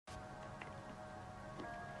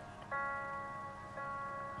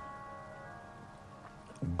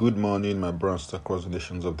Good morning, my brothers across the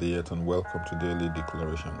nations of the earth, and welcome to Daily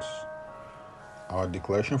Declarations. Our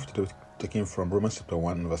declaration for today is taken from Romans chapter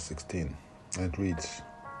 1, verse 16, and it reads,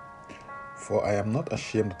 "For I am not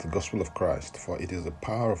ashamed of the gospel of Christ, for it is the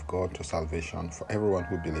power of God to salvation for everyone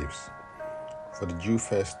who believes, for the Jew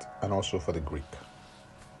first, and also for the Greek."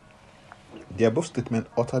 The above statement,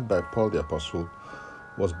 uttered by Paul the Apostle,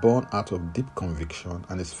 was born out of deep conviction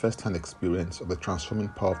and his first-hand experience of the transforming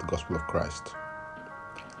power of the gospel of Christ.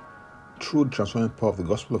 Through the transforming power of the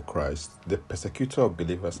gospel of Christ, the persecutor of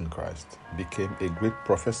believers in Christ became a great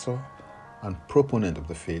professor and proponent of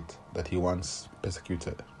the faith that he once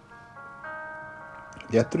persecuted.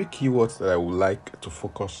 There are three keywords that I would like to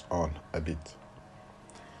focus on a bit.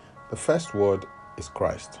 The first word is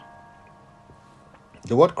Christ.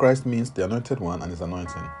 The word Christ means the anointed one and his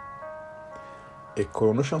anointing. A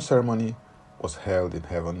coronation ceremony was held in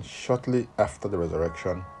heaven shortly after the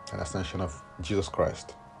resurrection and ascension of Jesus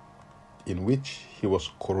Christ, in which he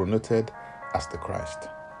was coronated as the Christ.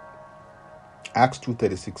 Acts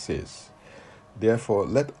 2:36 says, "Therefore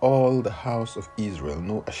let all the house of Israel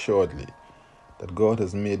know assuredly that God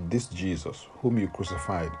has made this Jesus, whom you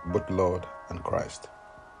crucified, both Lord and Christ."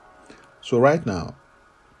 So right now,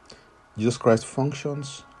 Jesus Christ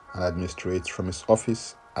functions and administrates from his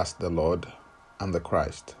office as the Lord and the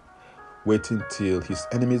Christ, waiting till his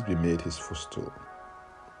enemies be made his footstool.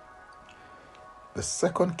 The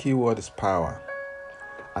second keyword is power,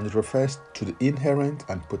 and it refers to the inherent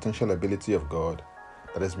and potential ability of God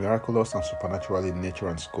that is miraculous and supernatural in nature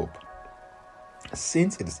and scope.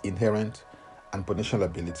 Since it is inherent and potential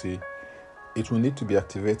ability, it will need to be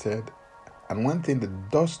activated, and one thing that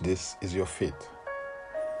does this is your faith.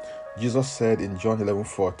 Jesus said in John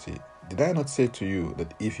 11:40, "Did I not say to you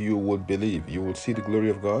that if you would believe, you will see the glory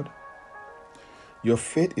of God?" Your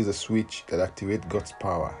faith is a switch that activates God's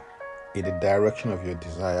power in the direction of your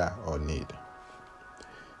desire or need.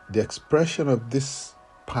 The expression of this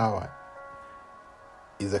power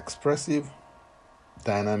is expressive,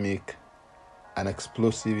 dynamic, and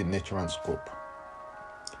explosive in nature and scope.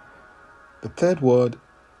 The third word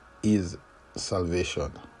is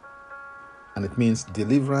salvation, and it means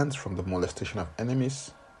deliverance from the molestation of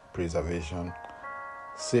enemies, preservation,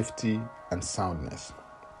 safety, and soundness.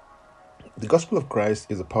 The gospel of Christ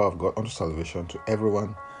is the power of God unto salvation to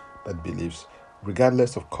everyone that believes,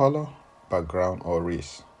 regardless of color, background, or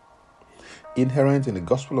race. Inherent in the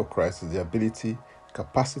gospel of Christ is the ability,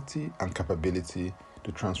 capacity, and capability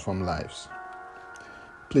to transform lives.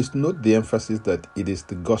 Please note the emphasis that it is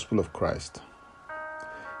the gospel of Christ.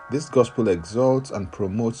 This gospel exalts and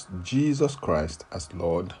promotes Jesus Christ as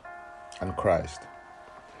Lord and Christ.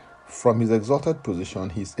 From his exalted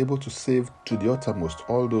position, he is able to save to the uttermost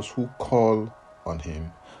all those who call on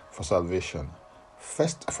him for salvation,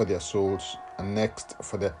 first for their souls and next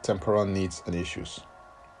for their temporal needs and issues.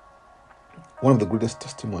 One of the greatest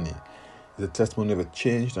testimonies is the testimony of a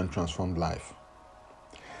changed and transformed life.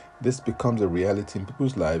 This becomes a reality in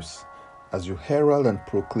people's lives as you herald and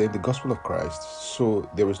proclaim the gospel of Christ, so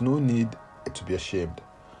there is no need to be ashamed,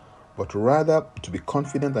 but rather to be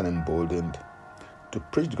confident and emboldened to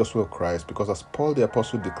preach the gospel of Christ, because as Paul the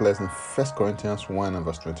Apostle declares in 1 Corinthians 1 and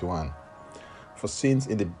verse 21, "For since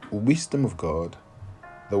in the wisdom of God,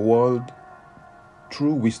 the world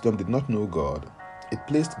through wisdom did not know God, it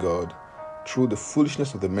pleased God through the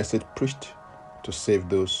foolishness of the message preached to save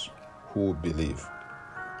those who believe."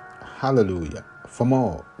 Hallelujah. For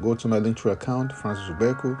more, go to my Linktree account, Francis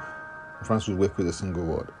Ubeku. Francis Ubeku is a single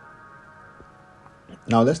word.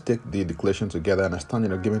 Now let's take the declaration together, and I stand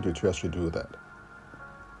in agreement with you as we do that.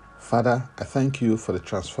 Father, I thank you for the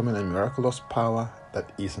transforming and miraculous power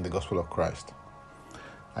that is in the gospel of Christ.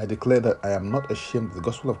 I declare that I am not ashamed of the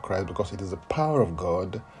gospel of Christ, because it is the power of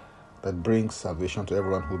God that brings salvation to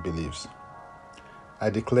everyone who believes.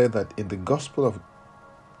 I declare that in the gospel of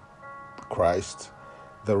Christ,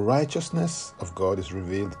 the righteousness of God is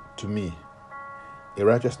revealed to me, a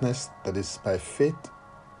righteousness that is by faith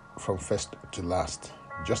from first to last,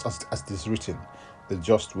 just as it is written, "The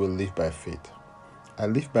just will live by faith." I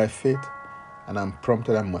live by faith, and I'm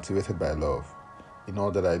prompted and motivated by love in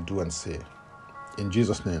all that I do and say. In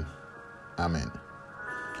Jesus' name, Amen.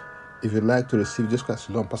 If you'd like to receive Jesus Christ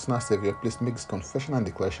alone, personal Savior, please make this confession and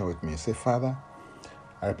declaration with me. Say, "Father,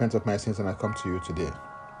 I repent of my sins and I come to you today.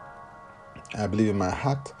 I believe in my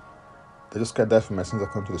heart that Jesus Christ died for my sins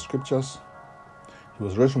according to the scriptures. He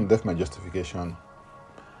was raised from death for my justification.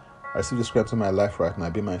 I receive Jesus Christ into my life right now.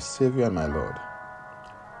 Be my Savior and my Lord.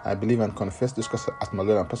 I believe and confess Jesus Christ as my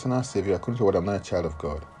Lord and personal Savior, according to what I'm not a child of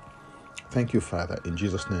God. Thank you, Father. In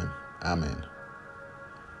Jesus' name, Amen."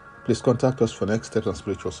 Please contact us for next steps and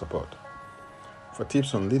spiritual support. For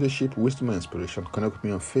tips on leadership, wisdom, and inspiration, connect with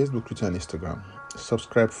me on Facebook, Twitter, and Instagram.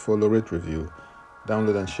 Subscribe, follow, rate, review,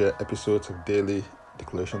 download, and share episodes of Daily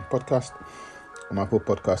Declaration Podcast on Apple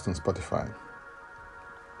Podcast and Spotify.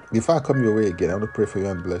 Before I come your way again, I want to pray for you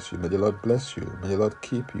and bless you. May the Lord bless you. May the Lord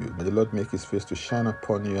keep you. May the Lord make his face to shine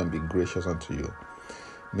upon you and be gracious unto you.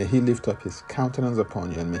 May he lift up his countenance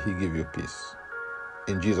upon you and may he give you peace.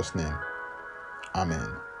 In Jesus' name, amen.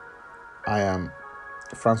 I am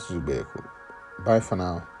Francis Ubeku. Bye for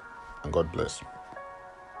now, and God bless.